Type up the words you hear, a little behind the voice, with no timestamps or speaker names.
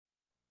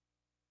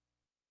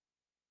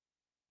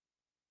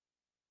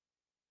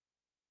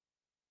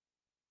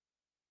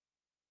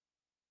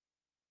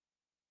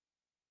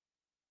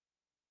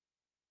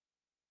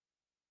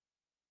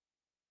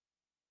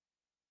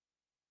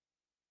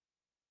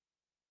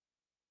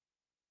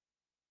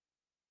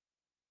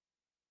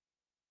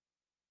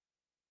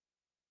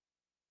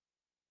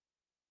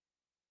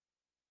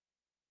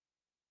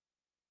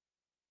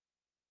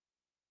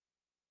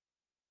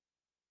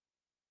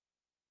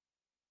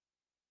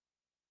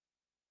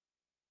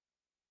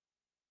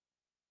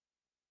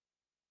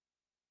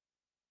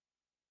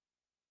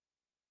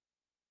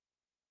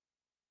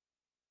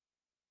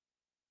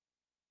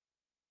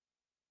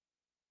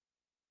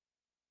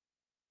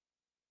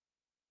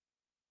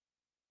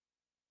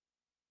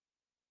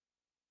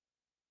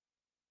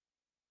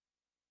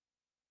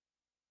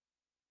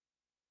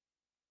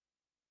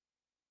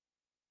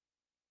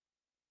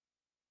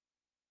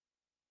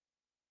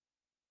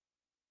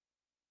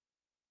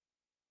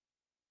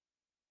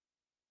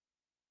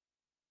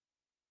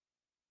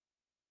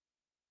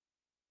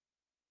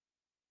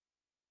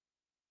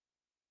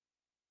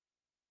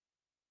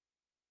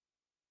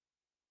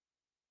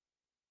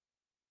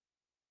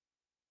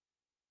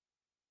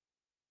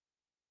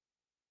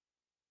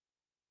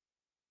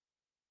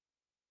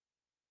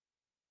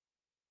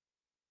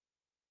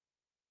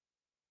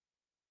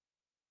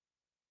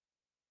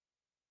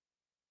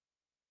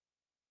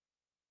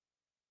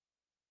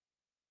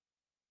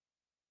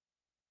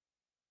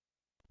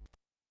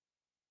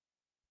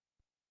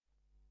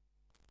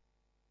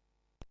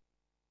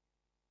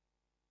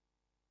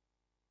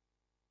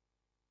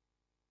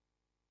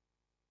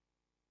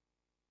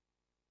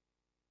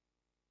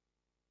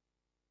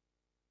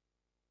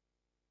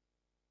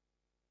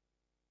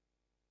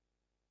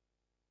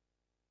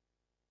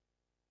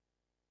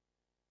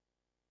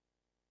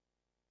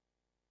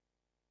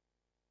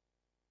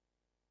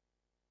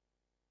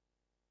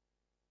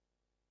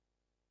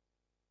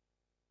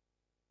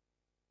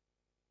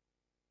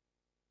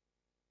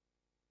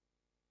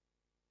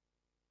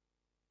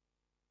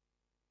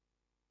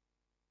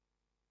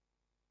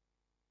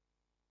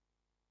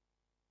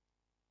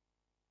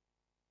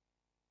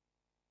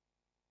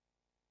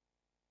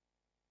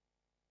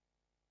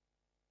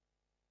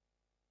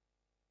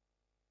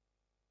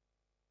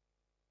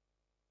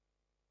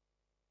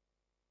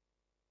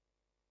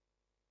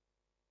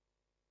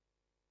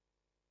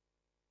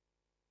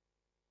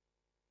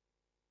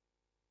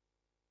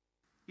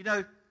You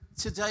know,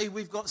 today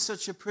we've got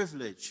such a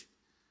privilege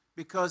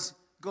because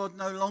God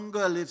no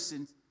longer lives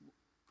in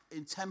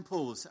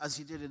temples as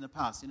he did in the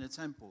past, in a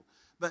temple.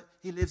 But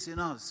he lives in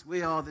us.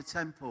 We are the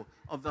temple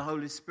of the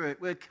Holy Spirit.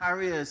 We're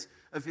carriers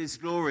of his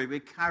glory. We're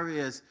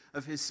carriers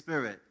of his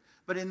Spirit.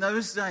 But in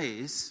those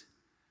days,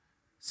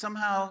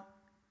 somehow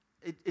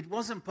it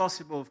wasn't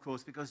possible, of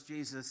course, because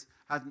Jesus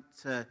hadn't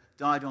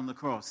died on the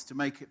cross to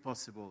make it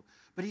possible.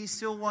 But he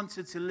still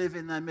wanted to live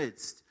in their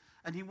midst.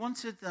 And he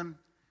wanted them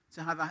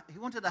to have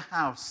a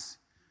house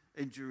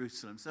in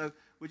Jerusalem. So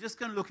we're just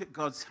going to look at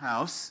God's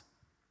house.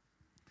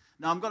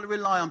 Now, I'm going to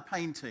rely on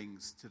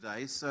paintings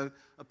today, so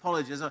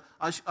apologies.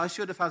 I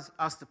should have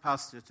asked the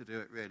pastor to do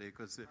it, really,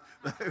 because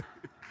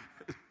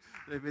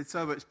they've been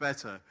so much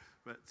better.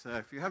 But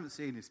if you haven't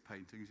seen his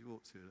paintings, you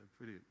ought to. They're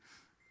brilliant.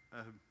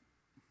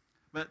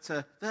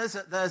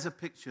 There's a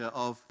picture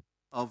of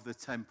the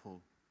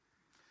temple.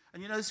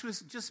 And you know, this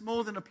was just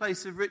more than a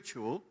place of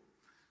ritual.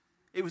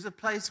 It was a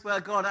place where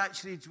God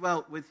actually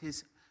dwelt with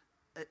his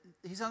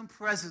own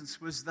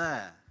presence was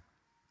there.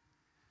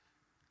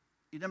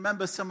 You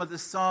remember some of the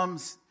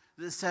Psalms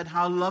that said,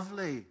 "How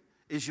lovely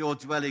is your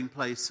dwelling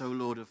place, O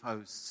Lord of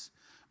hosts.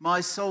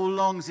 My soul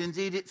longs,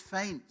 indeed it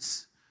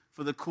faints,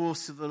 for the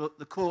courts of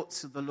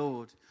the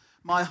Lord.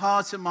 My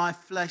heart and my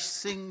flesh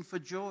sing for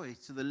joy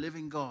to the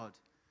living God.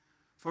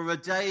 For a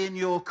day in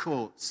your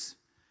courts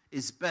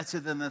is better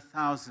than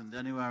 1,000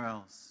 anywhere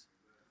else.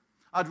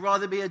 I'd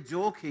rather be a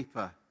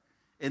doorkeeper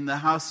in the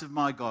house of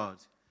my God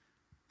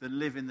than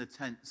live in the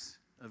tents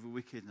of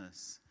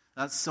wickedness."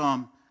 That's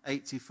Psalm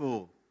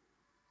 84.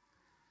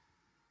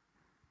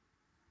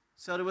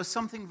 So there was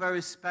something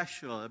very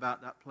special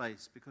about that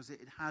place because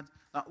it had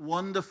that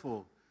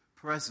wonderful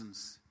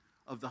presence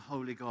of the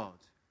holy God.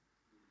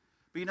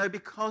 But you know,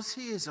 because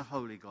he is a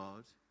holy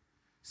God,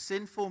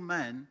 sinful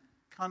men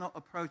cannot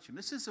approach him.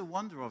 This is the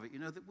wonder of it, you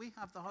know, that we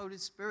have the Holy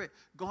Spirit,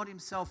 God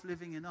himself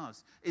living in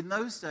us. In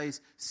those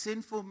days,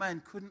 sinful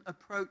men couldn't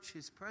approach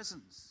his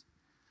presence.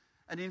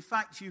 And in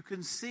fact, you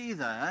can see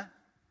there,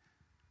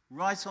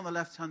 right on the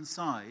left-hand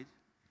side,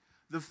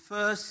 the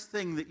first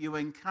thing that you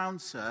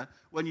encounter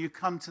when you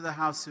come to the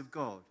house of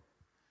God.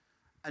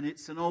 And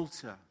it's an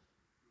altar.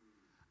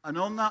 And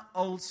on that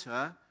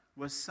altar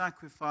were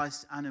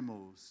sacrificed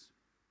animals.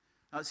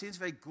 Now, it seems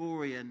very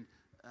gory and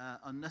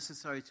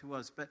unnecessary to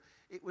us, but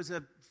it was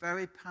a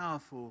very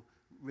powerful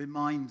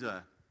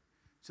reminder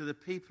to the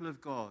people of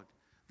God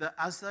that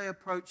as they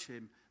approach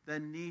him, there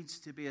needs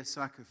to be a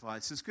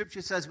sacrifice. The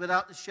scripture says,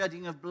 without the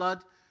shedding of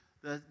blood,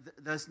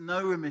 there's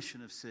no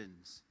remission of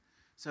sins.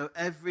 So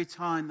every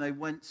time they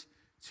went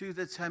to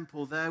the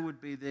temple, there would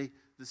be the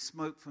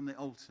smoke from the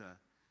altar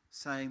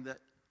saying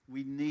that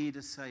we need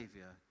a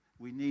Savior.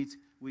 We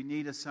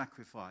need a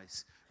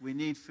sacrifice. We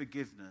need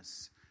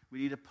forgiveness. We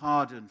need a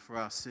pardon for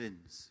our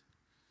sins.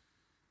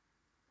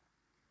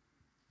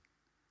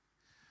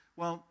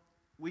 Well,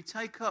 we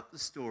take up the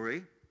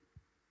story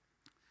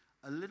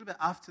a little bit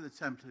after the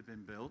temple had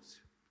been built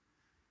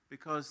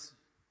because,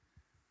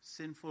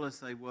 sinful as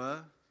they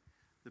were,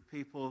 the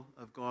people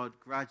of God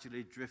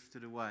gradually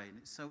drifted away. And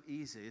it's so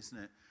easy, isn't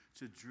it,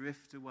 to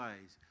drift away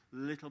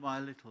little by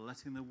little,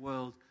 letting the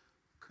world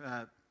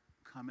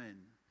come in.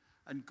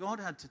 And God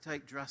had to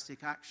take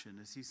drastic action,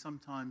 as he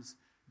sometimes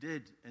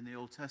did in the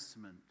Old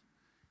Testament,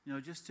 you know,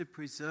 just to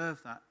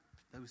preserve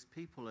those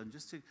people and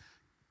just to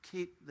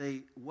keep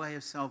the way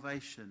of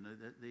salvation,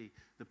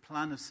 the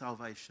plan of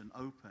salvation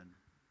open.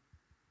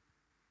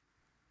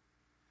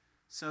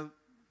 So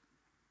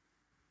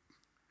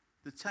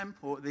the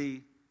temple,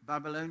 the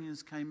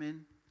Babylonians came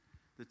in,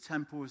 the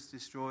temple was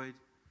destroyed,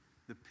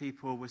 the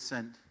people were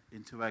sent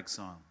into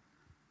exile.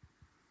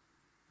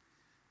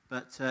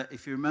 But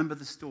if you remember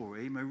the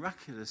story,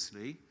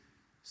 miraculously,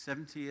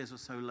 70 years or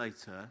so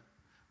later,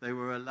 they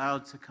were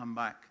allowed to come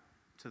back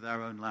to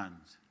their own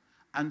land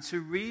and to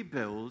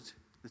rebuild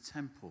the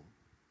temple.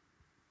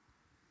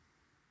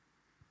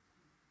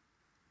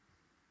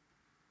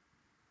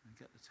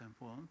 Get the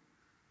temple on.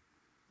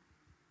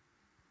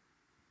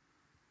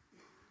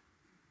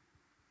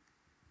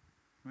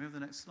 Can we have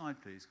the next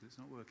slide, please, because it's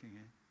not working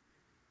here.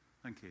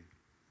 Thank you.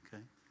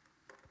 Okay.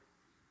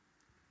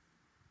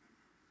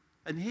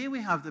 And here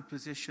we have the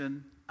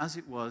position as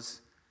it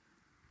was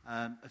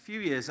a few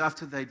years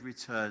after they'd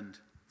returned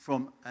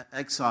from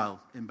exile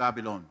in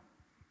Babylon.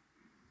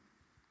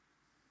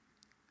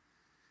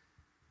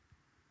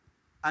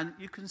 And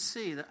you can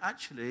see that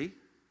actually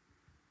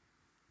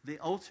the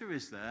altar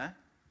is there,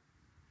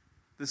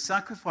 the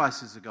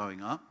sacrifices are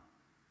going up,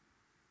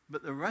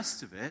 but the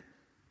rest of it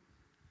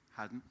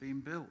hadn't been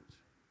built.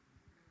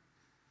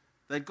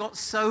 They'd got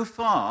so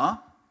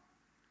far,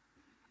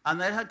 and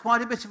they had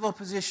quite a bit of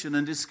opposition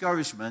and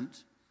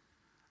discouragement,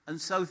 and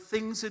so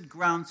things had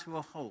ground to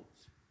a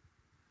halt.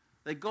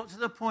 They got to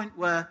the point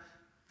where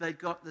they'd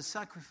got the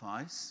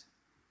sacrifice,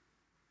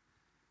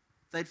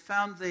 they'd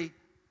found the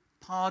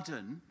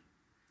pardon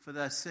for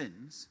their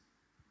sins,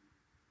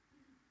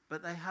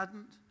 but they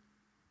hadn't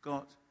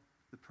got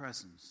the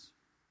presence.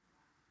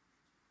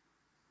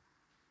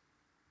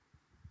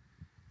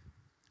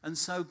 And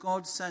so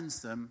God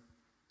sends them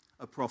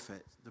a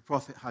prophet, the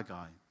prophet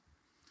Haggai.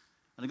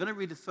 And I'm going to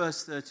read the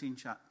first 13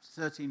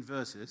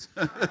 verses.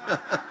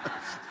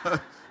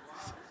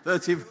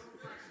 13,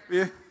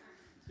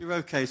 you're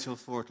okay till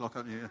 4 o'clock,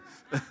 aren't you?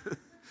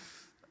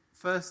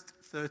 First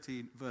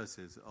 13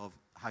 verses of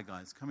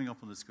Haggai. It's coming up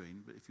on the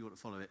screen, but if you want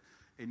to follow it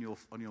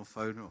on your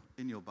phone or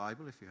in your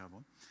Bible, if you have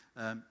one.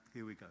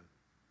 Here we go.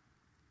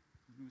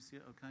 Can we see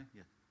it okay?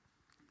 Yeah.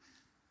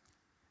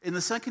 In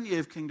the second year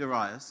of King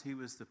Darius, he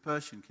was the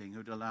Persian king who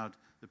had allowed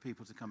the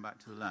people to come back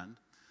to the land.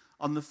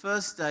 On the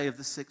first day of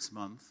the 6th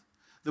month,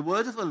 the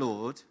word of the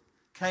Lord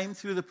came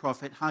through the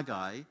prophet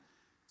Haggai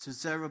to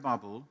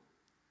Zerubbabel,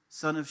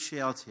 son of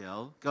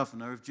Shealtiel,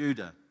 governor of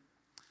Judah,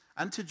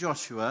 and to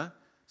Joshua,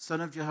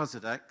 son of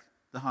Jehozadak,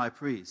 the high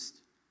priest.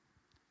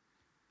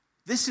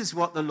 This is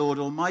what the Lord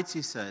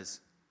Almighty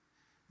says.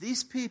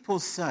 These people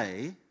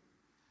say,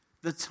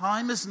 the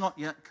time has not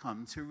yet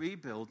come to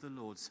rebuild the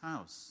Lord's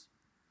house.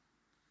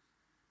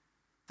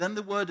 Then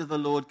the word of the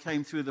Lord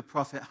came through the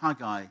prophet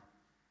Haggai.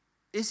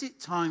 Is it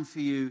time for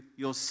you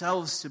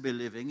yourselves to be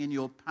living in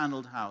your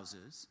paneled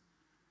houses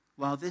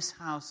while this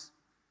house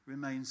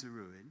remains a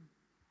ruin?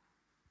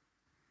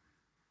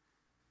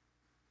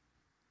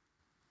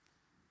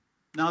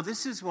 Now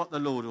this is what the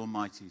Lord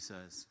Almighty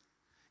says.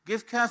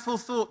 Give careful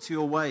thought to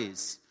your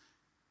ways.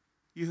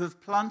 You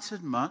have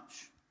planted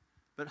much,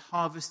 but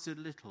harvested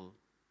little.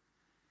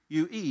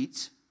 You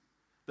eat,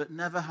 but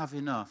never have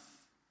enough.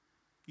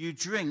 You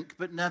drink,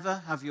 but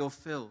never have your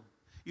fill.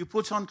 You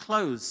put on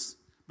clothes,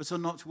 but are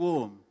not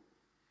warm.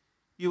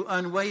 You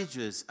earn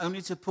wages,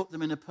 only to put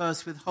them in a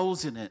purse with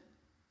holes in it.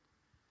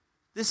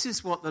 This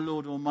is what the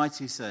Lord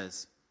Almighty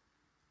says.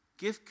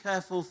 Give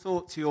careful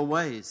thought to your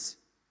ways.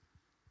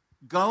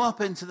 Go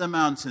up into the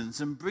mountains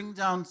and bring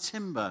down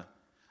timber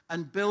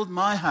and build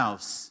my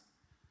house,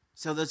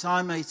 so that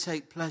I may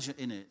take pleasure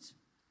in it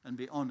and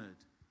be honored,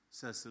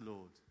 says the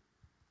Lord.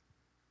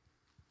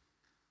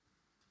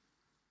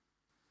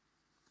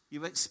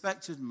 You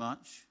expected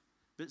much,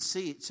 but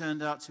see, it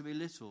turned out to be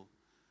little.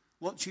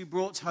 What you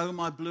brought home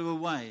I blew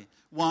away.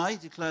 Why,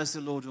 declares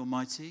the Lord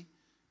Almighty?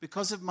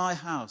 Because of my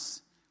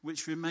house,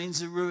 which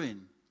remains a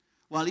ruin,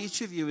 while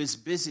each of you is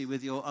busy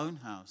with your own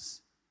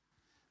house.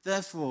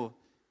 Therefore,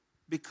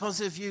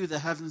 because of you the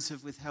heavens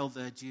have withheld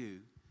their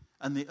dew,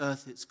 and the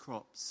earth its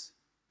crops.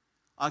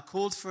 I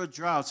called for a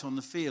drought on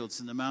the fields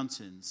and the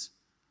mountains,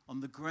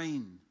 on the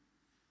grain,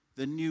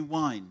 the new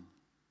wine,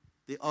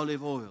 the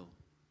olive oil,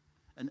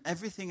 and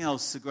everything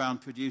else the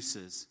ground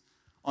produces,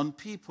 on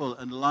people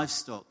and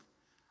livestock,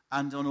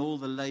 and on all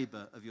the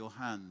labor of your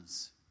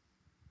hands.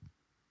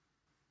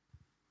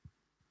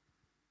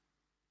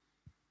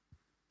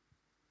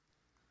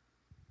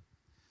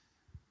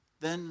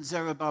 Then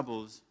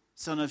Zerubbabel,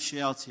 son of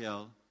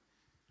Shealtiel,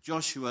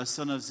 Joshua,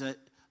 son of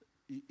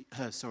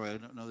sorry, I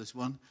don't know this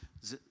one.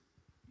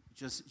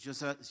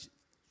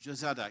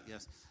 Jozadak,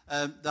 yes.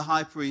 The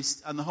high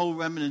priest and the whole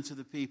remnant of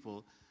the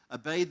people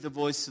obeyed the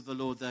voice of the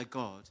Lord their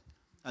God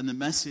and the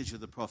message of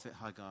the prophet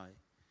Haggai,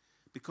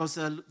 because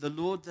the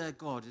Lord their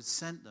God had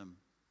sent them,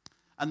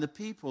 and the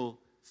people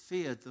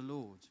feared the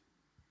Lord.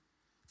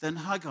 Then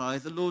Haggai,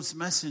 the Lord's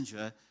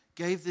messenger,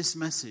 gave this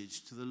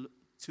message to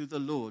the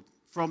Lord,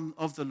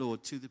 of the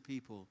Lord to the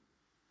people.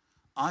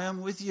 I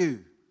am with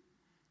you,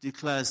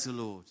 declares the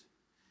Lord.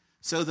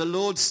 So the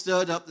Lord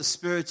stirred up the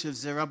spirit of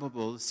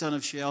Zerubbabel, son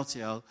of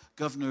Shealtiel,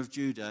 governor of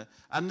Judah,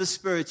 and the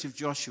spirit of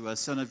Joshua,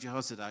 son of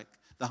Jehozadak,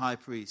 the high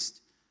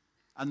priest,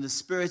 and the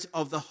spirit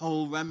of the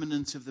whole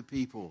remnant of the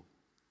people.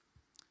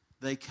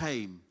 They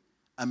came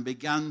and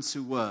began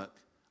to work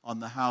on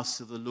the house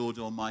of the Lord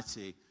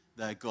Almighty,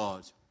 their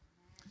God.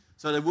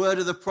 So the word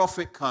of the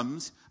prophet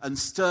comes and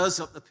stirs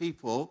up the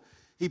people.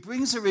 He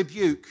brings a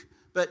rebuke.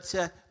 But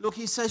look,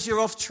 he says you're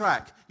off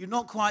track. You're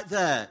not quite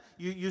there.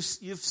 You've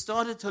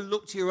started to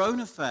look to your own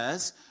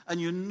affairs,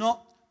 and you're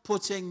not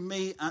putting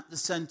me at the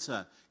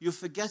center. You're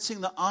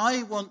forgetting that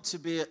I want to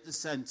be at the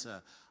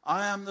center.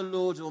 I am the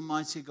Lord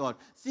Almighty God.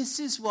 This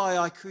is why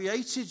I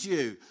created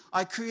you.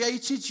 I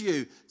created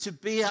you to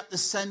be at the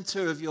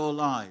center of your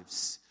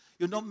lives.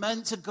 You're not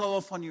meant to go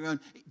off on your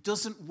own. It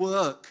doesn't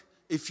work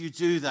if you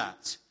do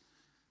that.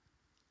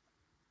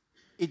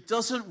 It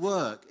doesn't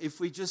work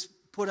if we just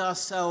put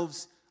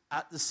ourselves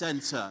at the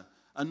center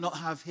and not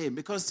have him,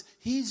 because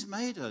he's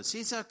made us.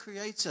 He's our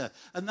creator,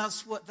 and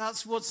that's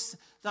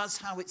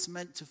how it's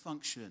meant to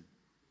function.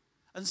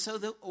 And so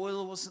the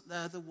oil wasn't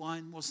there, the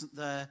wine wasn't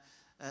there,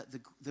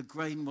 the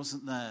grain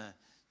wasn't there.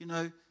 You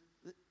know,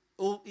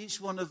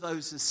 each one of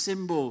those is a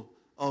symbol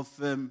of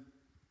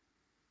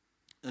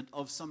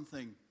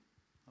something.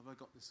 Have I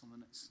got this on the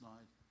next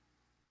slide?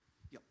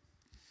 Yep.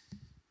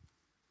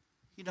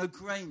 You know,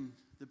 grain,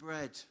 the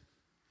bread,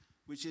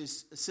 which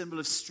is a symbol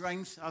of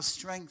strength, our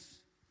strength.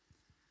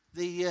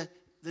 The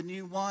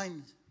new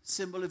wine,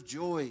 symbol of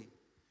joy.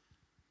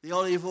 The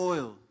olive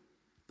oil,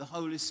 the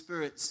Holy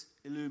Spirit's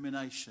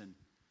illumination.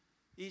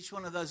 Each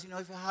one of those,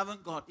 if we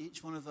haven't got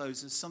each one of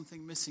those, there's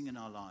something missing in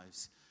our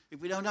lives.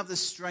 If we don't have the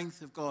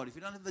strength of God, if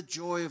we don't have the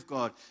joy of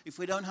God, if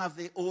we don't have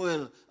the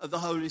oil of the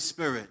Holy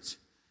Spirit,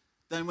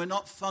 then we're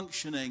not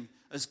functioning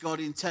as God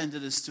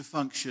intended us to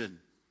function.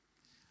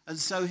 And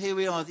so here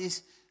we are.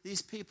 These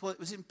people, it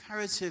was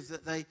imperative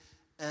that they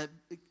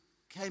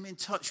came in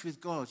touch with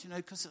God.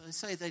 Because I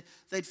say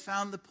they'd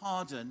found the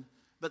pardon,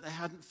 but they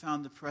hadn't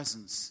found the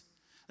presence.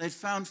 They'd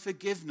found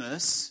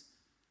forgiveness,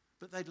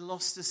 but they'd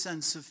lost a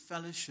sense of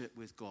fellowship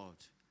with God.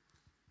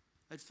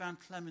 They'd found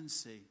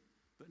clemency,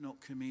 but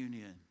not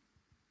communion.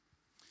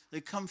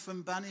 They'd come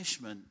from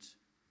banishment,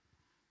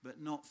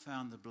 but not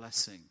found the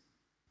blessing.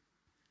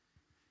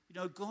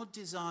 God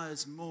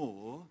desires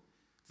more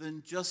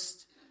than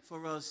just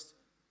for us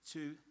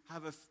to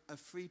have a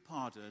free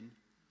pardon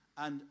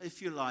and,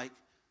 if you like,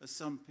 as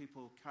some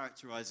people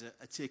characterize it,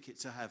 a ticket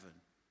to heaven.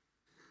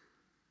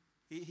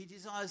 He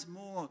desires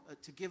more,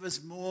 to give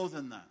us more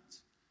than that.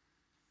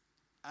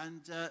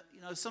 And,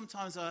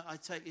 sometimes I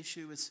take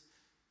issue with,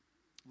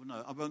 well,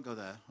 no, I won't go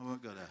there.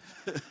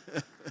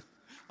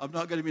 I'm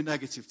not going to be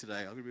negative today.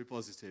 I'm going to be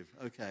positive.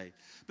 Okay.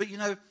 But,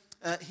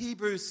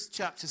 Hebrews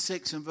chapter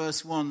 6 and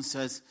verse 1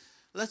 says,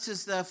 "Let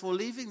us therefore,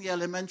 leaving the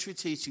elementary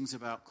teachings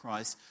about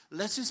Christ,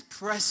 let us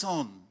press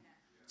on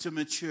to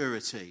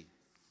maturity,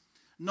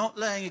 not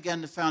laying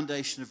again the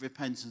foundation of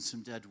repentance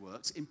from dead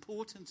works,"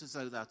 important as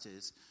though that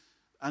is,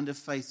 "and of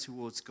faith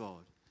towards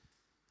God."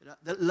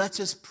 Let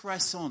us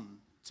press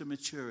on to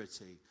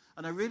maturity.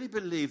 And I really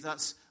believe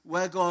that's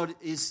where God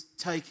is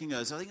taking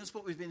us. I think that's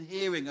what we've been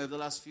hearing over the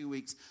last few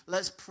weeks.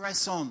 Let's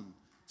press on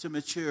to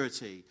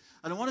maturity.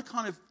 And I want to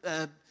kind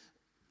of,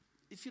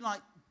 if you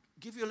like,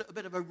 give you a little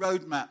bit of a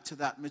roadmap to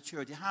that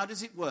maturity. How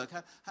does it work?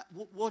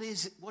 What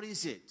is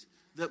it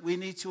that we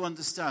need to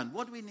understand?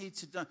 What do we need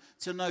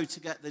to know to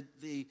get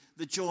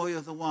the joy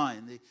of the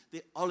wine,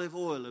 the olive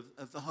oil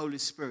of the Holy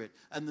Spirit,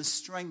 and the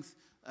strength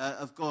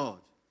of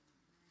God?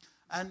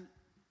 And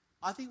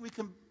I think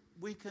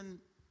we can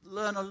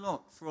learn a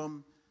lot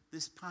from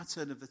this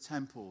pattern of the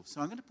temple.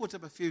 So I'm going to put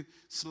up a few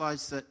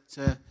slides that,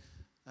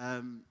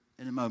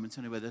 in a moment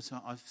anyway, that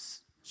I've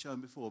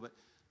shown before. But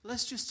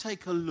let's just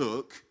take a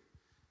look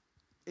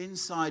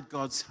inside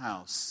God's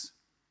house.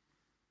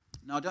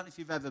 Now, I don't know if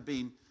you've ever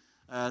been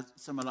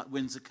somewhere like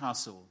Windsor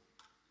Castle,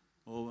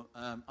 or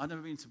I've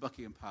never been to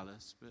Buckingham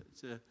Palace, but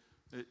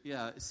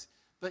yeah.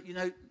 But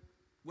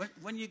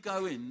when you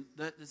go in,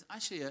 there's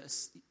actually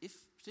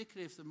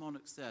particularly if the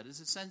monarch's there, there's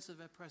a sense of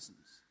their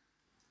presence.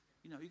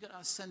 You get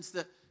that sense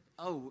that,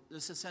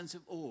 there's a sense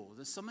of awe.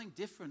 There's something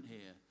different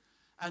here.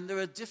 And there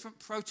are different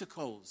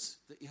protocols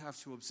that you have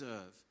to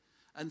observe.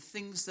 And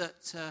things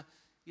that,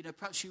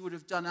 perhaps you would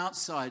have done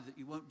outside that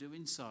you won't do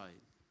inside.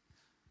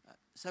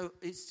 So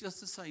it's just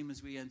the same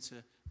as we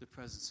enter the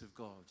presence of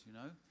God,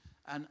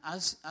 And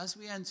as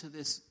we enter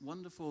this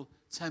wonderful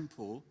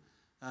temple,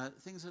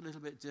 things are a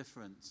little bit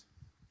different.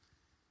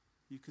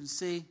 You can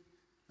see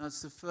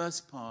that's the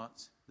first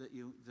part that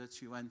you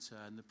enter,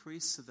 and the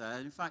priests are there.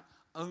 In fact,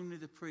 only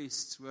the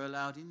priests were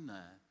allowed in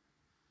there.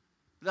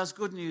 But that's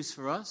good news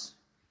for us,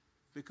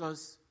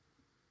 because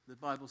the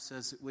Bible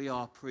says that we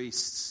are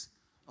priests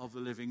of the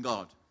living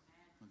God.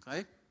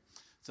 Okay?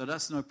 So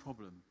that's no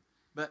problem.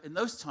 But in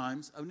those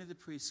times, only the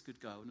priests could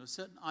go. And there are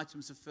certain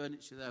items of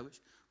furniture there, which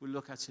we'll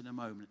look at in a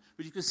moment.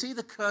 But you can see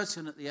the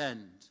curtain at the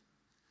end.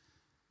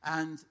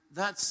 And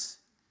that's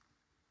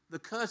the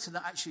curtain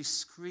that actually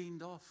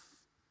screened off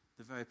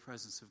the very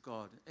presence of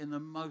God in the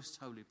most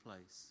holy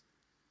place.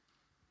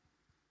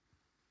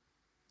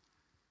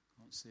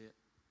 Can't see it.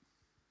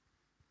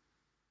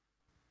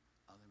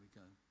 Oh, there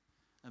we go.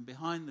 And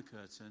behind the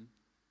curtain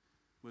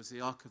was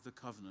the Ark of the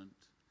Covenant,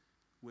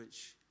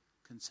 which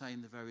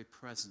contained the very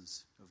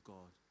presence of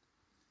God.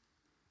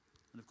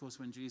 And of course,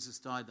 when Jesus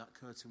died, that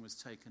curtain was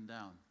taken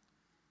down.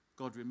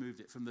 God removed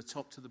it from the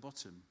top to the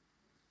bottom.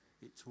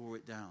 It tore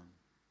it down.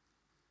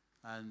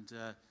 And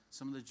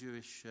some of the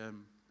Jewish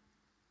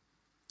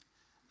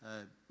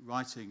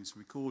writings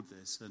record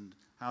this, and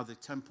how the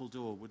temple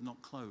door would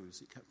not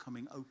close. It kept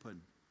coming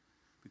open,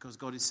 because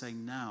God is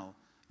saying, now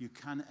you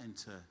can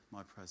enter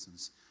my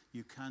presence.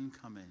 You can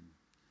come in.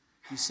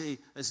 You see,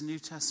 as New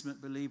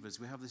Testament believers,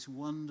 we have this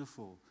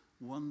wonderful,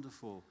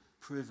 wonderful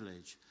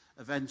privilege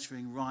of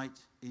entering right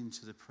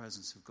into the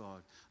presence of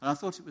God. And I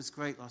thought it was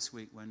great last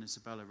week when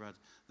Isabella read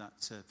that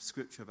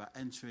scripture about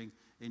entering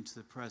into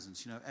the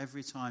presence.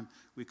 Every time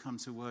we come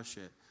to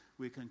worship,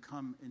 we can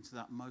come into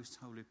that most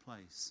holy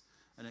place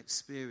and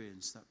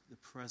experience the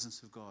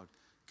presence of God,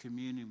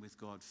 communion with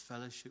God,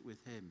 fellowship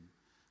with Him.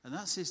 And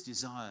that's His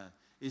desire,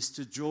 is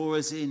to draw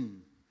us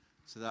in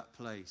to that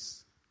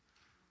place.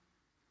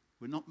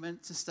 We're not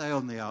meant to stay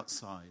on the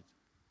outside.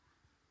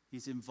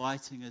 He's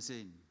inviting us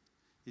in.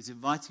 He's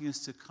inviting us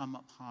to come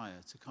up higher,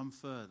 to come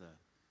further,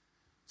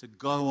 to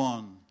go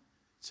on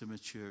to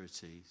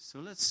maturity. So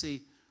let's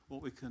see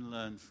what we can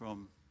learn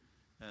from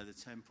the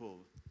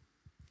temple.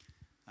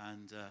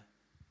 And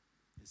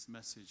its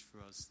message for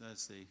us.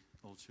 There's the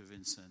altar of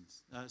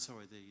incense. The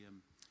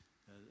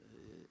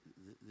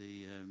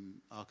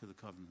Ark of the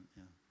Covenant.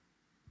 Yeah.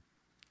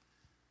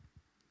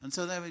 And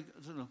so there we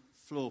got a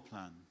floor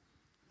plan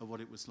of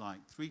what it was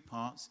like. 3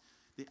 parts.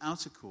 The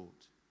outer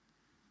court.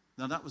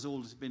 Now that was all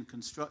that had been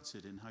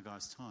constructed in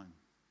Haggai's time.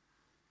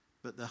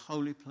 but the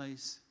holy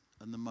place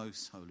and the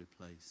most holy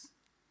place.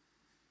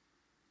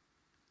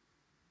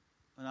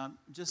 And I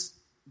just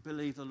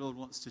believe the Lord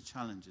wants to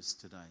challenge us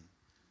today.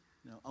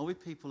 You know, are we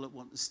people that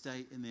want to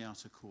stay in the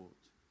outer court?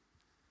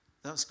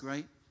 That's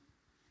great.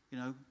 You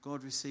know,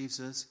 God receives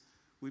us.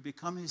 We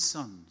become his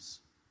sons.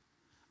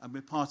 And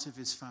we're part of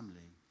his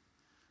family.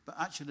 But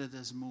actually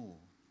there's more.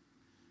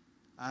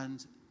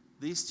 And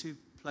these two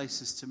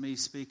places to me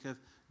speak of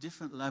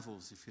different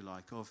levels, if you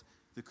like, of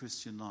the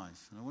Christian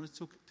life. And I want to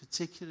talk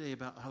particularly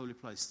about the holy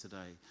place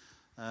today.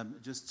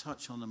 Just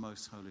touch on the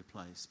most holy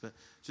place. But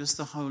just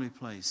the holy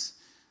place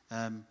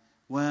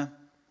where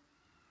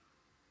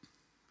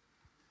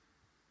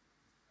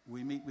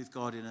we meet with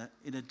God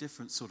in a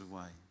different sort of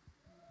way.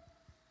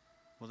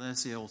 Well,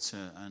 there's the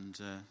altar, and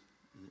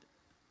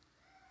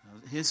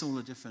here's all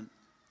the different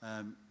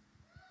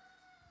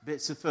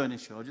bits of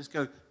furniture. I'll just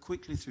go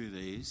quickly through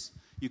these.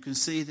 You can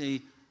see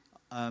the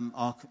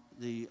Ark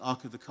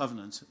of the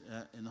Covenant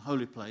in the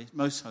holy place,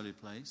 most holy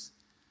place.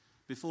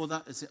 Before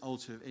that is the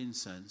altar of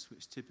incense,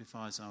 which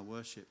typifies our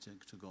worship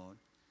to God.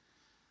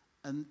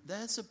 And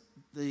there's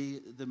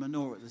the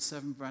menorah, the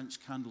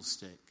 7-branch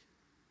candlestick.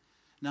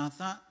 Now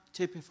that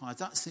typifies,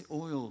 that's the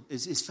oil,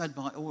 is fed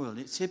by oil. And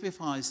it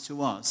typifies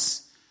to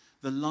us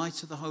the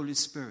light of the Holy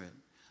Spirit.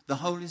 The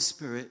Holy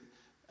Spirit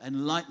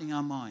enlightening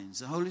our minds.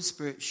 The Holy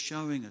Spirit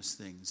showing us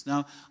things.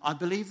 Now, I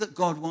believe that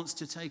God wants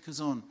to take us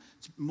on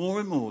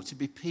more and more to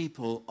be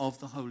people of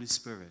the Holy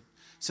Spirit.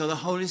 So the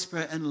Holy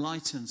Spirit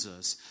enlightens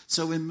us.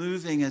 So we're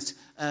moving at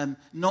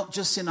not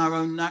just in our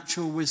own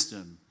natural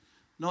wisdom,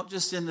 not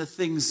just in the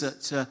things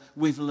that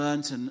we've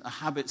learnt and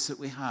habits that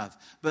we have,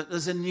 but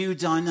there's a new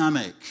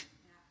dynamic.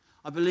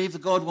 I believe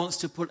that God wants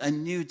to put a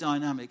new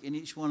dynamic in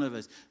each one of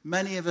us.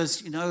 Many of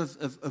us,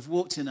 have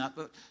walked in that,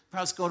 but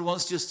perhaps God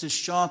wants just to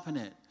sharpen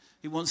it.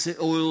 He wants the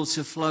oil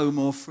to flow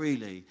more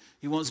freely.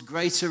 He wants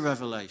greater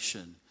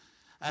revelation.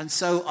 And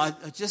so I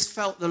just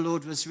felt the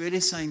Lord was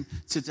really saying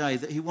today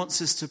that he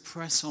wants us to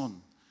press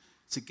on,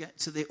 to get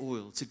to the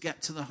oil, to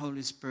get to the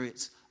Holy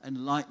Spirit's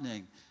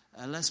enlightening.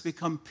 Let's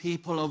become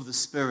people of the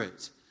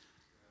Spirit,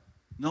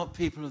 not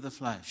people of the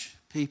flesh,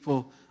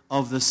 people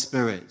of the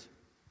Spirit.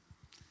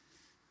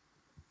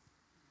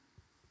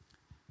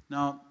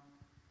 Now,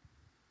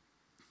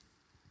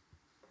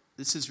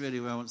 this is really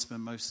where I want to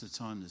spend most of the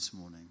time this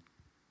morning.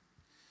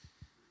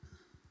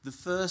 The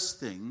first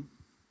thing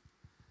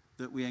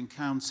that we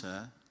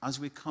encounter as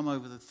we come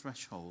over the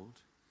threshold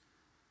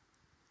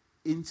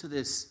into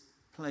this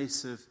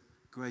place of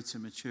greater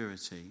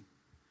maturity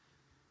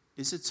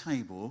is a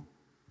table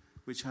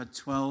which had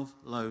 12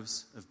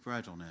 loaves of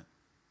bread on it.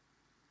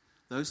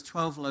 Those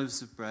 12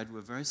 loaves of bread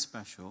were very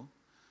special.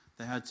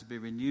 They had to be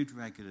renewed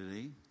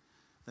regularly.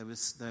 They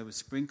were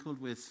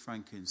sprinkled with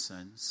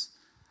frankincense,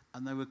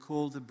 and they were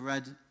called the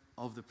bread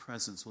of the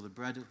presence, or the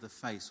bread of the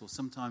face, or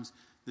sometimes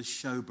the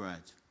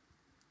showbread.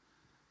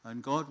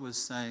 And God was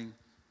saying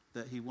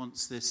that he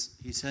wants this.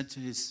 He said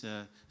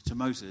to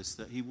Moses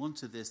that he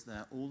wanted this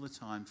there all the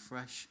time,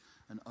 fresh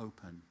and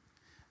open.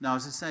 Now,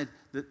 as I said,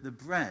 the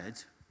bread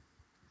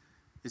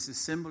is a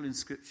symbol in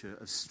Scripture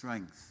of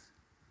strength.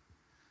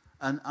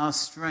 And our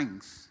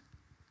strength,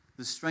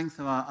 the strength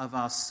of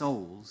our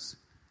souls,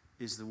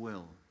 is the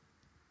will.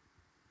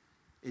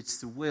 It's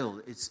the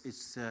will.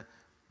 It's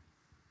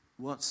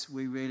what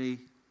we really,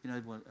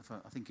 I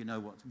think you know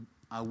what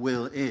our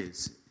will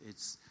is.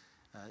 It's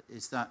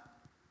that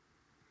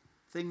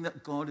thing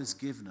that God has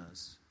given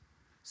us,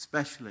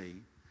 especially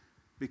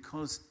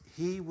because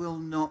he will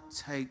not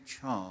take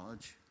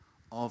charge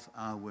of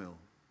our will.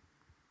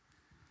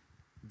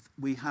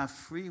 We have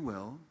free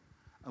will,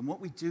 and what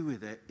we do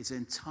with it is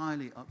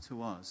entirely up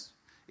to us.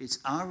 It's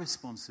our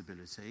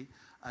responsibility,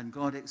 and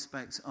God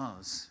expects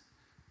us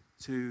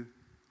to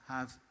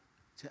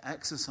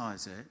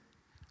exercise it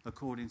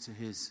according to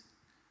his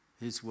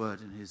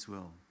word and his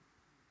will.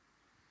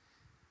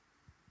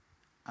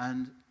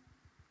 And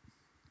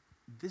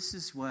this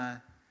is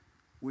where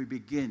we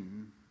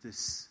begin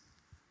this,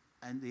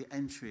 and the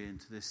entry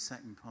into this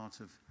second part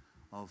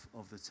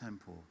of the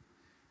temple.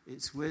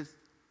 It's with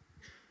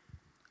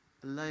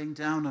a laying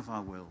down of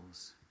our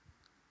wills,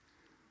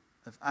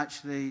 of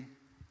actually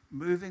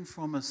moving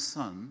from a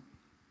son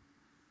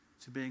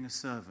to being a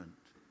servant.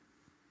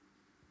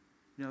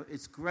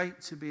 It's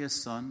great to be a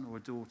son or a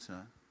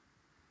daughter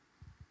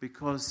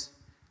because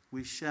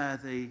we share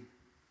the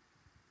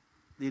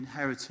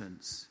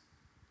inheritance,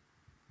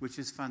 which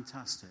is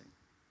fantastic.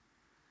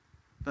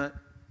 But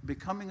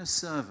becoming a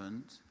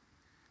servant,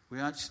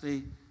 we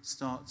actually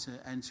start to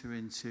enter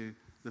into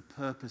the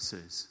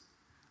purposes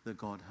that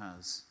God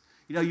has.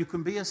 You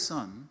can be a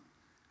son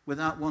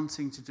without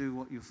wanting to do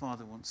what your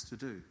father wants to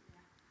do.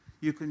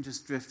 You can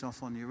just drift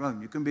off on your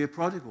own. You can be a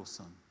prodigal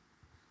son.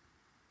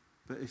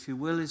 But if your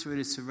will is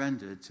really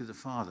surrendered to the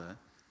Father,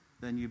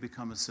 then you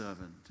become a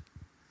servant.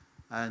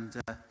 And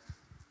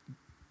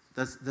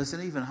there's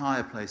an even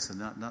higher place than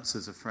that, and that's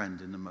as a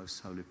friend in the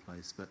most holy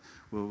place. But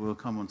we'll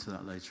come on to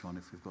that later on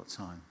if we've got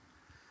time.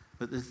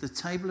 But the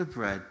table of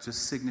bread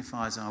just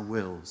signifies our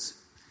wills.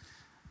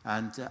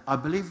 And I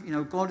believe,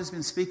 God has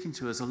been speaking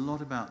to us a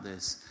lot about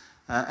this.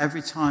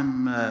 Every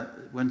time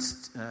when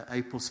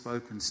April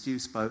spoke and Stu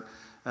spoke,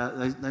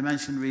 they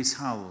mentioned Rees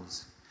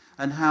Howells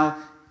and how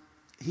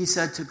he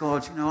said to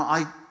God,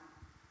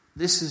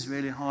 this is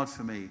really hard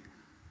for me.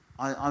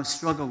 I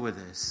struggle with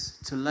this.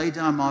 To lay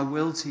down my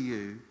will to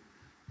you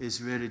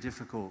is really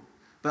difficult.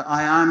 But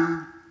I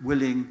am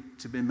willing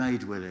to be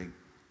made willing.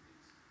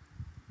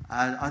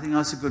 And I think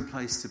that's a good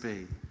place to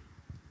be.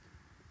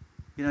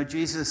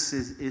 Jesus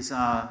is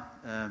our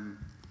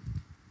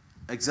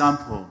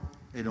example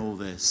in all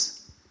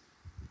this.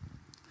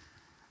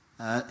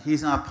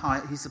 He's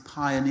the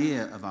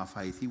pioneer of our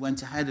faith. He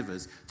went ahead of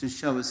us to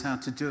show us how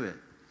to do it.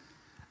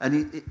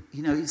 And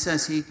it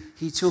says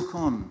he took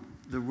on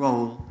the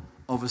role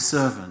of a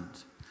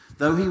servant.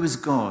 Though he was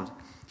God,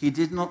 he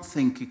did not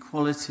think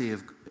equality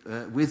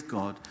with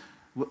God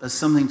as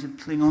something to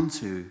cling on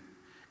to.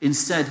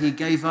 Instead, he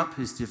gave up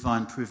his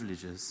divine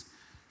privileges.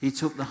 He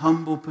took the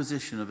humble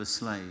position of a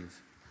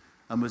slave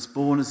and was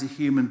born as a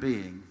human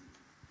being.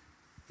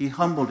 He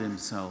humbled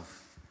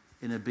himself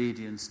in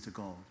obedience to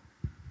God.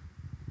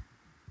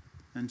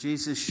 And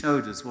Jesus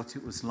showed us what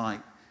it was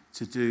like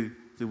to do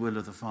the will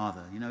of the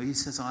Father. He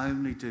says, I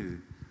only do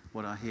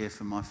what I hear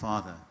from my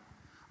Father.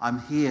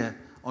 I'm here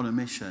on a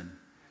mission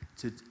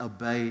to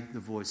obey the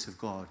voice of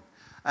God.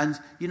 And,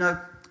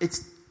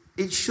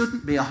 it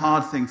shouldn't be a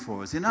hard thing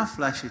for us. In our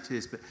flesh it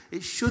is, but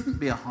it shouldn't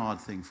be a hard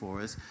thing for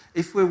us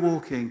if we're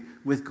walking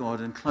with God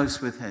and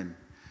close with him.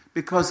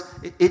 Because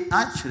it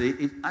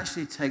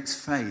actually takes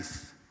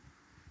faith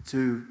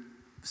to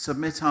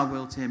submit our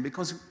will to him.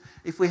 Because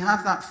if we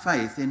have that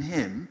faith in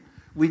him,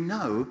 we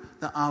know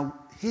that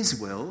his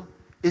will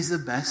is the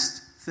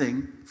best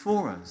thing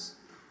for us.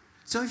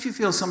 So if you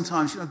feel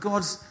sometimes,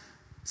 God's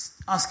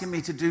asking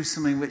me to do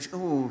something which,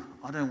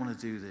 I don't want to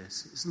do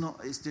this.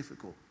 It's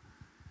difficult.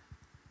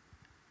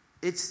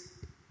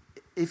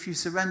 If you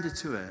surrender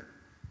to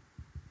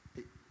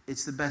it,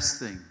 it's the best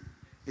thing.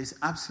 It's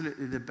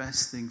absolutely the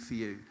best thing for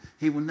you.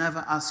 He will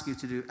never ask you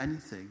to do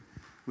anything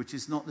which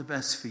is not the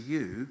best for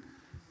you,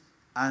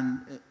 and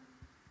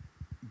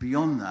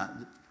beyond that,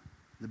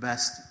 the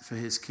best for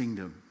his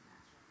kingdom.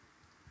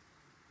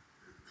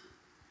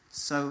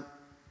 So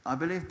I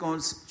believe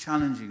God's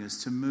challenging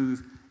us to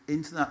move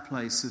into that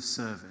place of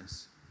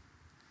service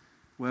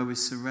where we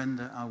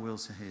surrender our will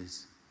to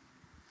his.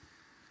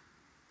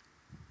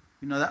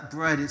 That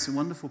bread, it's a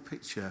wonderful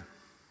picture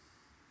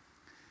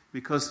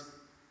because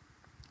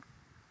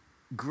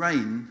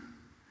grain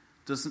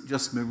doesn't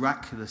just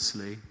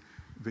miraculously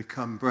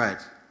become bread.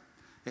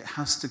 It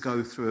has to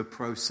go through a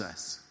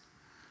process.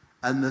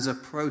 And there's a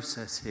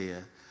process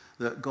here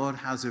that God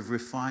has of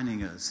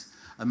refining us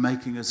and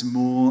making us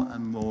more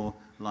and more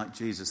like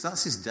Jesus.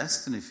 That's his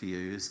destiny for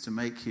you, is to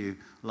make you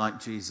like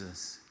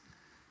Jesus.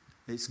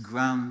 It's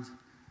ground,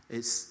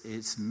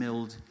 it's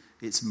milled,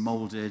 it's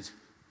molded,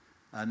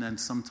 and then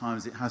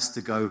sometimes it has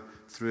to go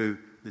through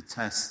the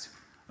test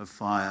of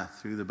fire,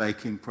 through the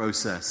baking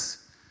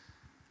process.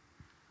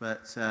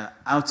 But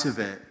out of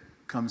it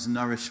comes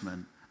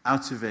nourishment.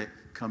 Out of it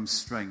comes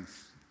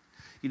strength.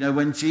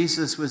 When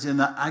Jesus was in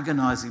that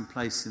agonizing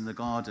place in the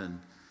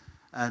garden,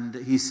 and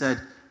he said,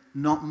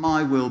 not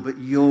my will, but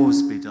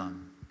yours be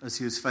done, as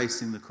he was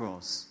facing the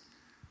cross.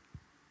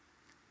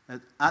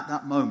 At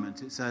that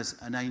moment, it says,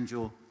 an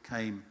angel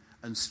came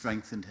and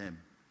strengthened him.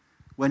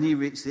 When he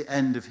reached the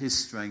end of his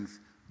strength,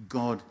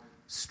 God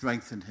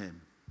strengthened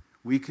him.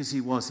 Weak as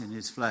he was in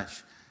his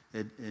flesh,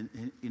 he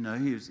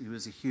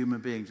was a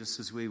human being just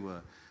as we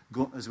were,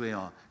 as we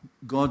are.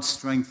 God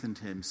strengthened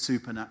him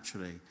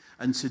supernaturally.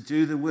 And to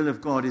do the will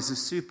of God is a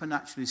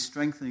supernaturally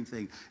strengthening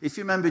thing. If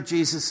you remember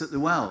Jesus at the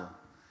well,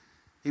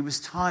 he was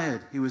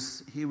tired, he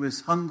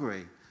was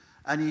hungry,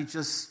 and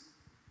this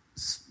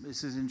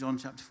is in John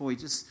chapter 4, he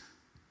just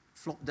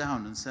flopped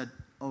down and said,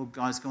 oh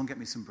guys, go and get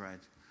me some bread.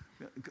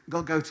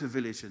 Go to a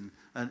village and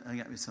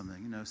get me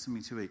something,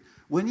 something to eat.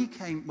 When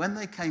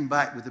they came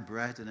back with the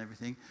bread and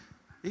everything,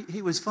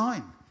 he was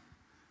fine.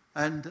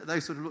 And they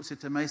sort of looked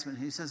at amazement.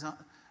 He says,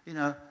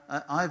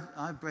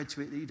 I've bread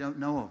to eat that you don't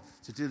know of.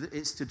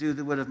 It's to do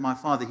the will of my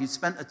Father. He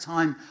spent a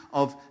time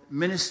of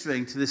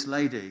ministering to this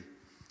lady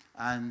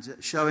and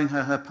showing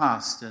her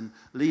past and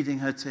leading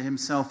her to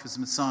himself as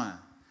Messiah.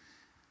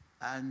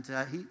 And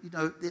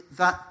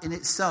that in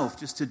itself,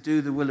 just to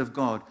do the will of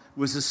God,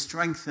 was a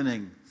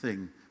strengthening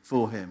thing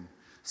for him.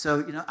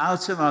 So,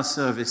 out of our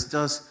service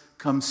does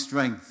come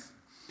strength.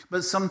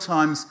 But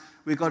sometimes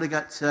we've got to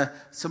get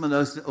some of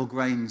those little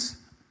grains,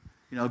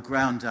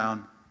 ground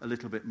down a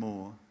little bit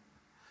more.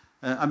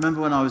 I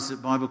remember when I was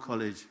at Bible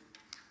college,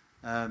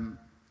 God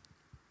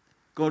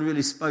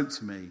really spoke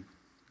to me.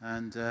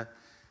 And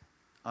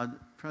I'd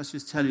perhaps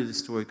just tell you this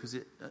story because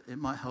it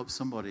might help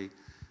somebody.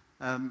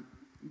 The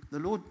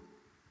Lord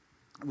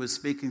was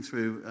speaking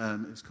through,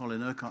 it was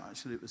Colin Urquhart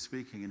actually that was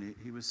speaking, and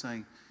he was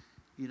saying,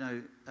 he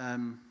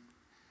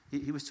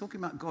was talking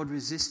about God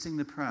resisting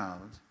the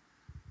proud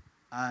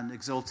and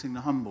exalting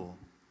the humble.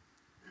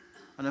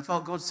 And I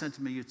felt God said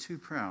to me, you're too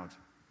proud.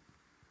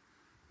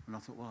 And I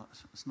thought, well,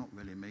 it's not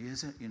really me,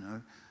 is it?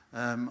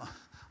 I'm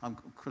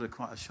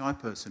quite a shy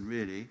person,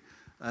 really.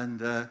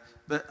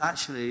 But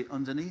actually,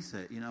 underneath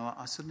it,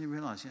 I suddenly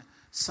realised,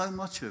 so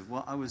much of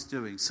what I was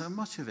doing, so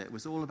much of it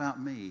was all about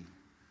me,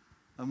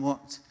 and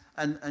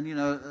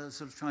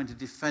sort of trying to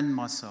defend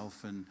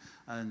myself and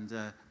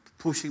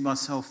pushing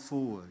myself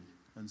forward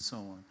and so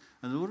on.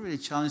 And the Lord really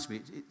challenged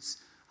me.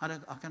 I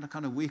had a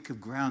kind of week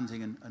of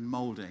grounding and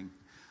moulding,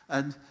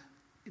 and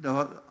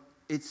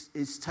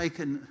it's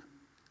taken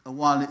a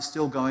while. And it's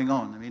still going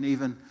on. I mean,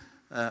 even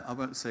I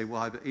won't say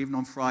why, but even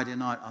on Friday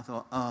night, I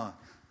thought,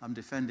 I'm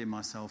defending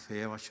myself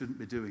here. I shouldn't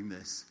be doing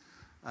this.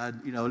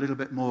 And a little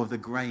bit more of the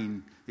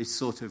grain is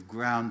sort of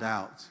ground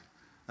out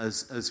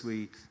as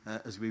we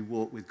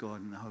walk with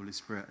God and the Holy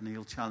Spirit, and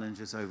He'll challenge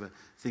us over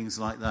things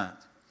like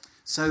that.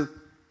 So,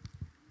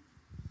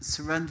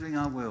 surrendering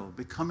our will,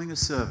 becoming a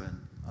servant,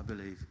 I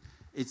believe,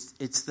 it's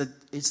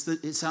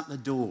at the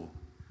door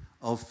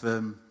of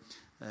the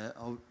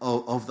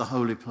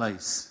holy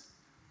place.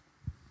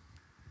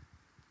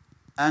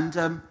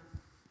 And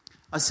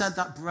I said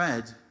that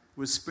bread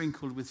was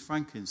sprinkled with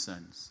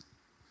frankincense,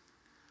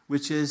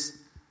 which is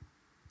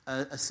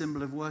a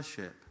symbol of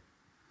worship.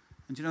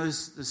 And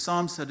as the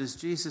psalm said, as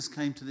Jesus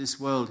came to this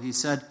world, He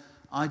said,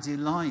 I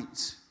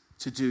delight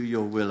to do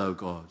your will, O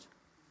God.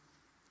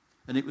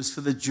 And it was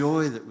for the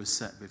joy that was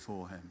set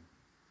before Him.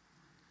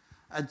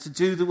 And to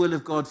do the will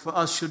of God for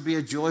us should be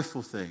a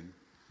joyful thing.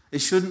 It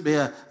shouldn't be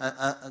a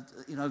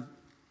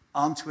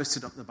arm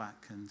twisted up the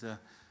back. And,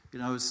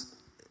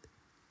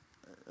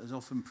 as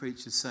often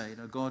preachers say,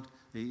 God,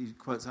 he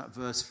quotes that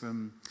verse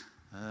from,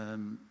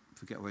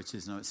 forget where it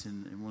is now, it's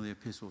in one of the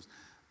epistles.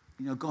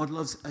 God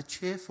loves a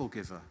cheerful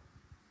giver.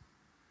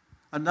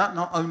 And that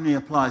not only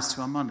applies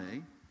to our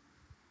money,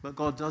 but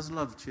God does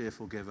love a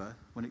cheerful giver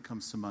when it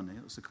comes to money.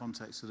 That's the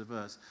context of the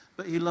verse.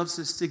 But He loves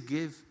us to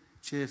give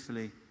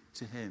cheerfully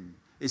to Him.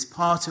 It's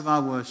part of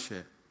our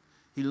worship.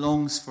 He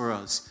longs for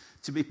us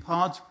to be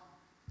part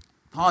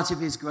of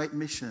His great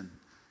mission.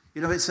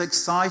 It's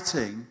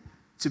exciting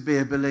to be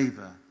a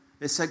believer.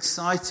 It's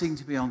exciting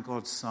to be on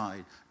God's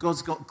side.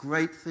 God's got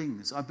great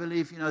things. I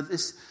believe,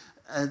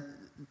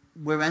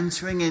 we're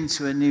entering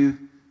into a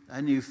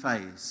new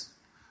phase.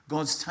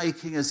 God's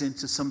taking us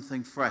into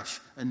something fresh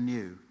and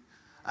new.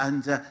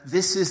 And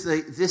this is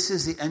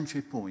the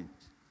entry point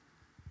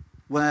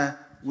where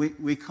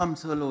we come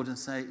to the Lord and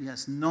say,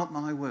 yes, not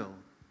my will,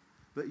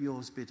 but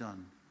yours be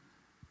done.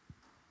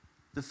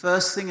 The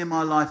first thing in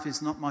my life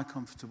is not my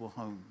comfortable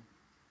home.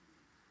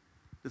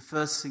 The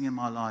first thing in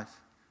my life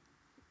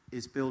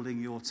is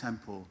building your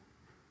temple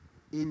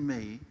in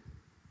me.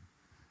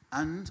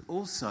 And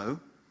also,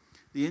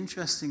 the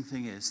interesting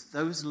thing is,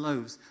 those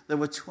loaves, there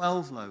were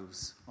 12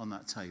 loaves on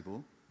that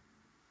table.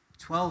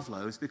 12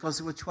 loaves, because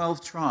there were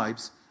 12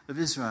 tribes of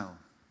Israel.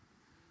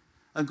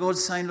 And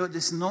God's saying, look,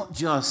 this is not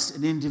just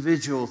an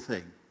individual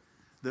thing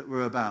that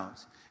we're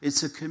about.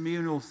 It's a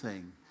communal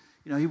thing.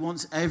 He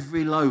wants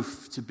every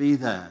loaf to be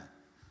there,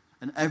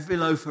 and every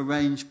loaf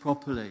arranged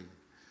properly,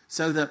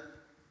 so that,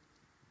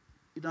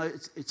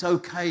 it's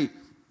okay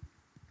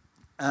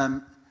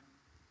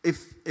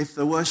if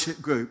the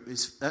worship group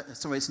is,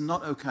 it's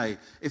not okay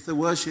if the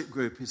worship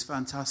group is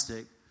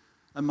fantastic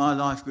and my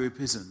life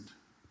group isn't.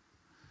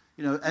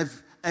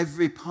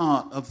 Every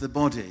part of the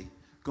body,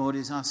 God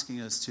is asking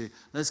us to,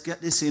 let's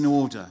get this in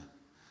order.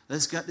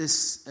 Let's get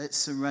this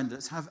surrendered.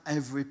 Let's have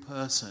every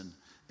person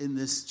in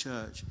this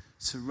church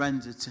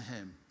surrendered to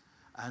Him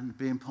and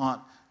being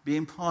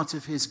part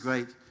of His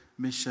great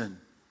mission.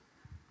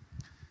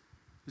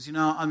 Because,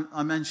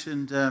 I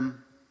mentioned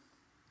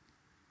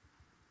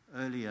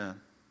earlier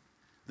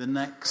the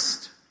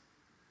next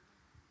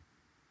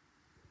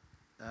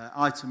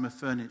item of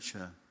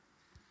furniture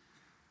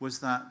was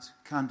that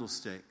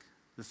candlestick,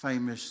 the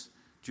famous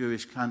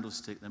Jewish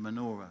candlestick, the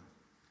menorah.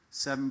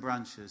 7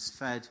 branches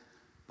fed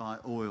by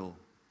oil.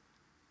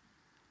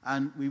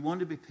 And we want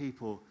to be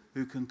people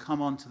who can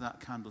come onto that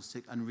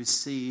candlestick and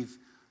receive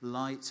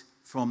light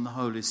from the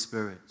Holy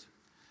Spirit.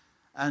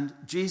 And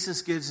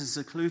Jesus gives us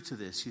a clue to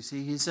this. You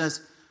see, He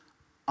says,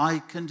 I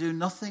can do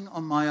nothing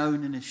on my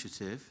own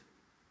initiative.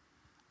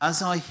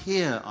 As I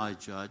hear, I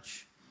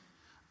judge.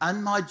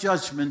 And my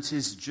judgment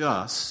is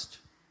just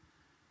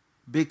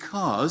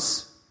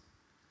because...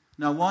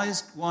 Now, why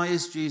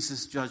is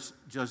Jesus'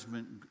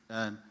 judgment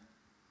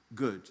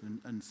good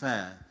and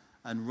fair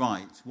and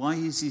right? Why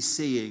is He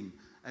seeing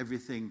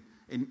everything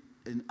in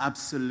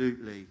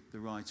absolutely the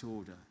right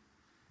order?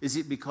 Is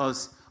it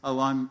because,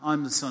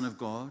 I'm the Son of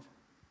God?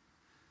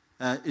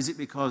 Is it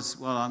because,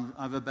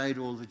 I've obeyed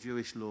all the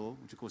Jewish law,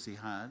 which of course He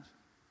had?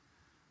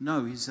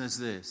 No, He says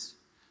this,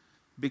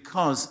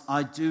 because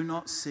I do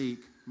not seek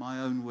my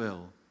own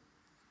will,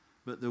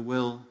 but the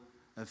will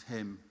of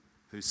Him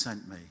who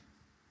sent me.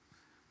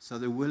 So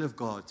the will of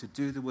God, to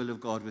do the will of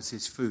God was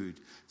His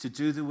food. To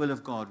do the will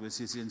of God was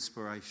His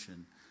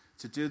inspiration.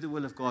 To do the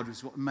will of God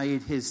was what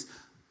made His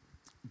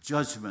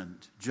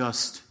judgment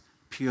just,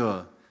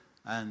 pure,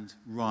 and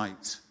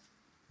right.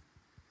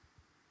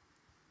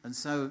 And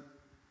so,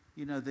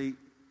 the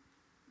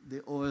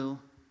oil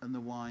and the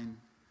wine,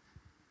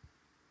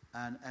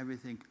 and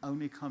everything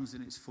only comes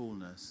in its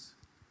fullness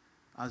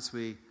as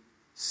we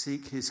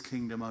seek his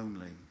kingdom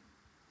only,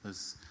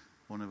 as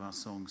one of our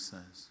songs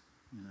says,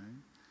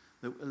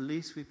 that at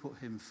least we put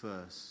him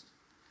first.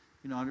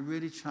 I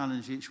really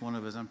challenge each one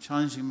of us. I'm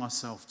challenging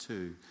myself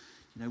too.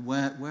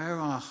 Where are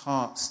our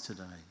hearts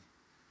today?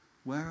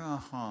 Where are our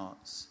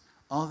hearts?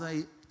 Are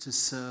they to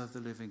serve the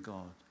living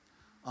God?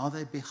 Are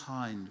they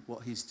behind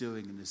what he's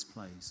doing in this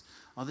place?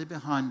 Are they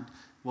behind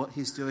what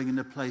he's doing in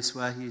the place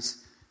where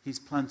he's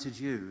planted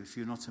you if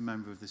you're not a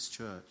member of this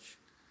church?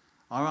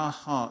 Are our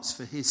hearts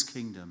for his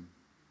kingdom?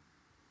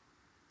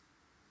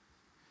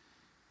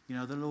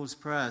 The Lord's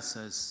Prayer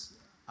says,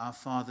 Our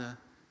Father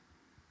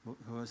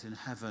who is in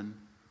heaven,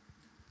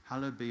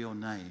 hallowed be your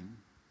name.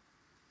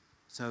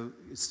 So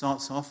it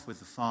starts off with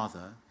the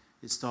Father.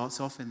 It starts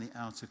off in the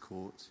outer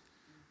court.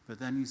 But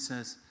then it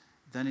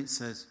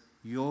says,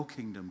 your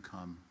kingdom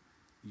come,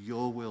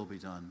 your will be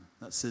done.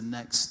 That's the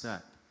next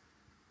step.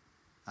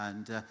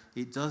 And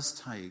it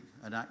does take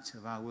an act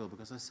of our will,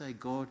 because I say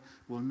God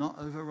will not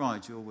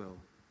override your will.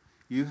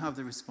 You have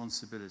the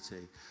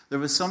responsibility.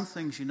 There are some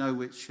things,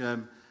 which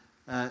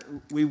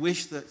we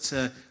wish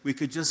that we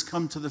could just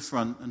come to the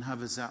front and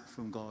have a zap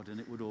from God and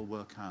it would all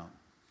work out.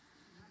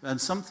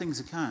 And some things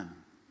it can.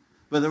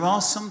 But there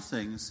are some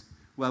things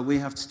where we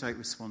have to take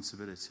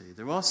responsibility.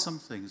 There are some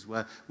things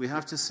where we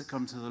have to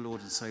come to the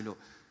Lord and say, look,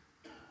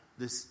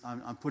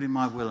 I'm putting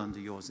my will under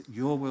yours.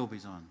 Your will be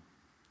done.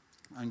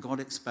 And God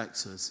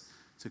expects us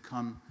to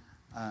come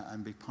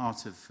and be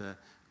part of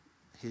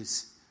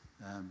his,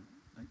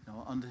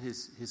 under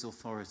his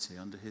authority,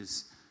 under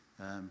his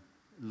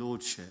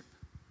lordship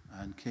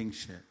and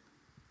kingship.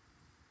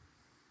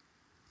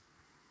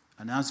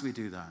 And as we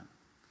do that,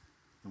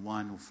 the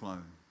wine will flow.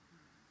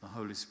 The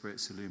Holy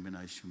Spirit's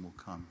illumination will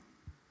come.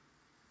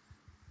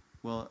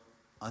 Well,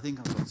 I think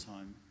I've got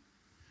time.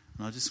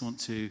 And I just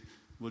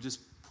we'll just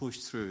push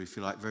through, if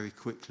you like, very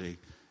quickly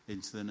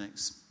into the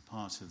next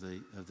part of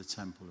the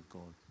temple of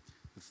God.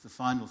 The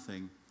final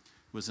thing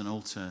was an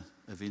altar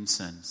of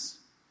incense.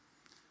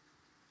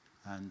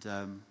 And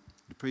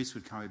the priest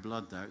would carry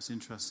blood there. It's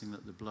interesting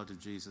that the blood of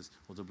Jesus,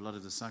 or the blood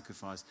of the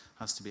sacrifice,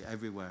 has to be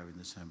everywhere in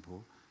the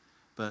temple.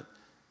 But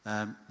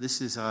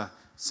this is our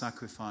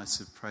sacrifice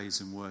of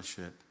praise and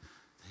worship.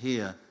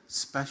 Here,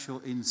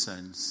 special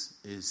incense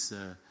is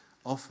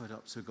offered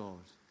up to God.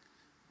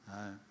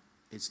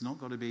 It's not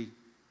got to be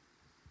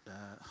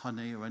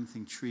honey or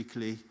anything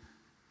treacly.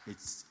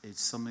 It's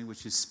something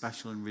which is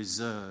special and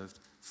reserved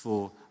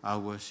for our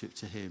worship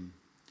to him.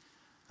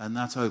 And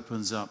that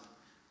opens up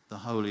the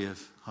Holy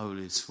of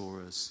Holies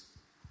for us,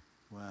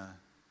 where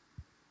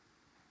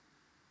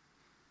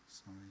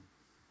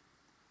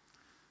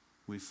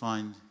we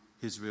find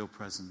his real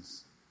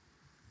presence.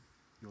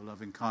 Your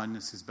loving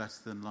kindness is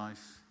better than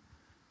life.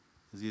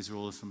 As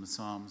Israel from the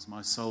Psalms,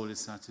 my soul is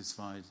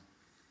satisfied.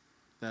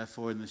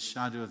 Therefore, in the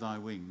shadow of thy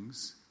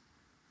wings,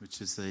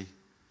 which is the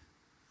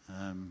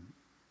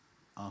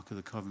Ark of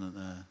the Covenant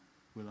there,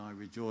 will I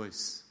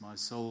rejoice. My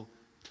soul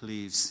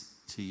cleaves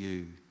to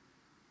you.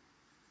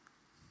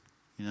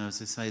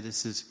 As I say,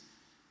 this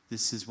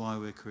is why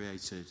we're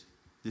created.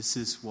 This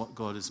is what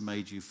God has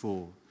made you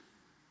for.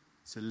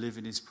 To live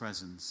in his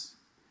presence.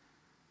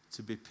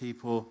 To be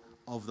people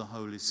of the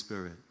Holy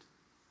Spirit.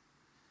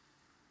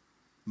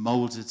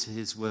 Molded to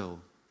his will.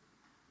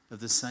 Of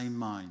the same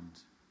mind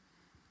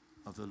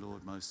of the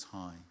Lord Most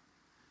High.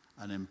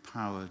 And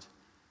empowered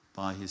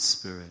by his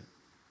Spirit.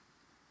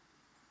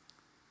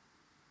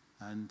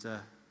 And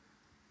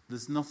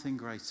there's nothing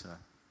greater.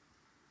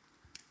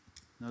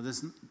 No,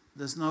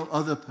 there's no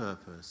other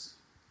purpose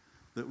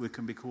that we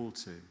can be called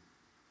to.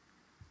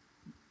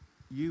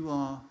 You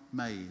are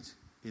made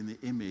in the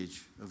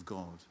image of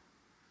God.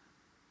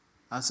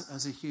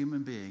 As a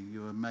human being,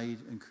 you are made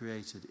and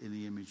created in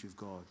the image of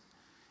God.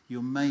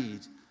 You're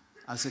made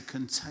as a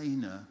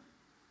container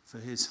for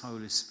his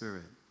Holy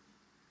Spirit.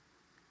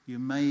 You're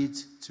made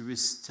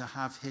to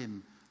have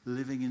him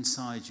living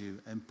inside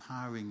you,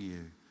 empowering you,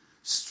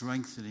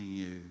 strengthening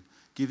you,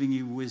 giving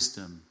you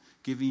wisdom,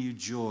 giving you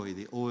joy,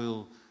 the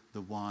oil,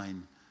 the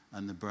wine,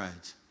 and the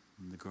bread,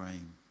 and the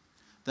grain.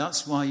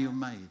 That's why you're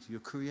made. You're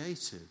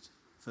created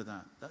for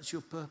that. That's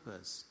your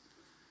purpose.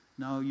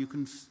 Now, you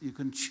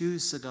can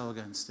choose to go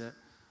against it,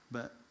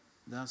 but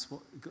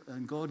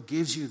and God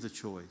gives you the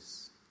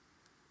choice.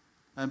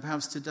 And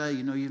perhaps today,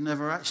 you've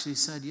never actually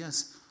said,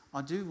 yes,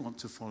 I do want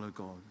to follow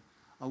God.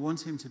 I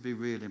want him to be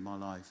real in my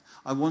life.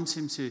 I want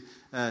him to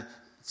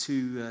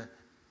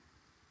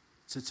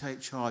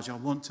take charge. I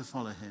want to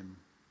follow him.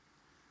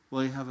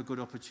 Well, you have a good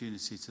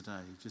opportunity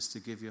today just to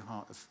give your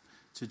heart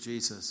to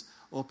Jesus.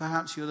 Or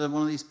perhaps you're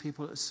one of these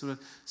people that sort of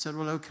said,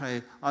 well,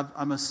 okay,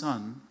 I'm a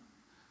son,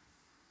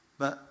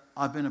 but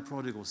I've been a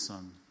prodigal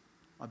son.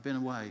 I've been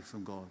away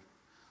from God.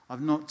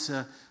 I've not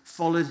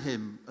followed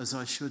him as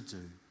I should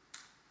do.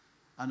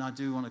 And I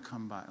do want to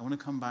come back. I want to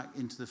come back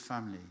into the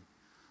family.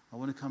 I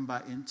want to come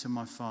back into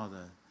my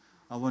Father.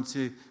 I want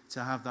to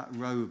have that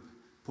robe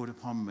put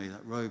upon me,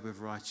 that robe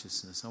of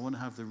righteousness. I want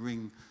to have the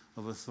ring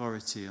of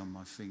authority on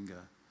my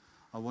finger.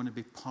 I want to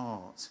be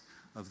part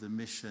of the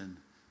mission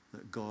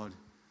that God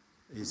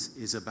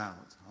is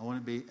about. I want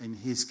to be in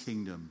his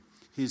kingdom,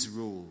 his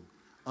rule,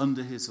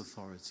 under his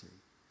authority.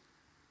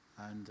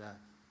 And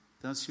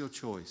that's your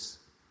choice.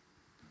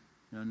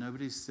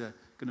 Nobody's going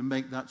to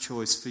make that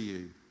choice for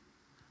you.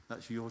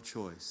 That's your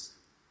choice.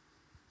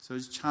 So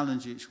just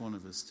challenge each one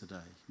of us today.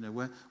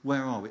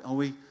 Where are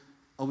we?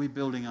 Are we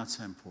building our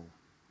temple?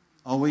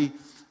 Are we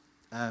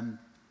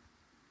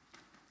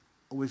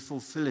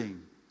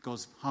fulfilling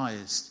God's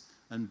highest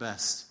and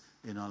best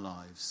in our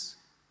lives?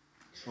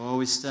 Or are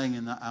we staying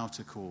in that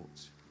outer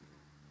court?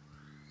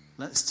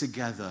 Let's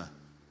together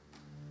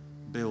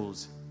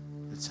build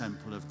the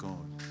temple of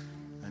God.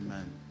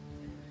 Amen.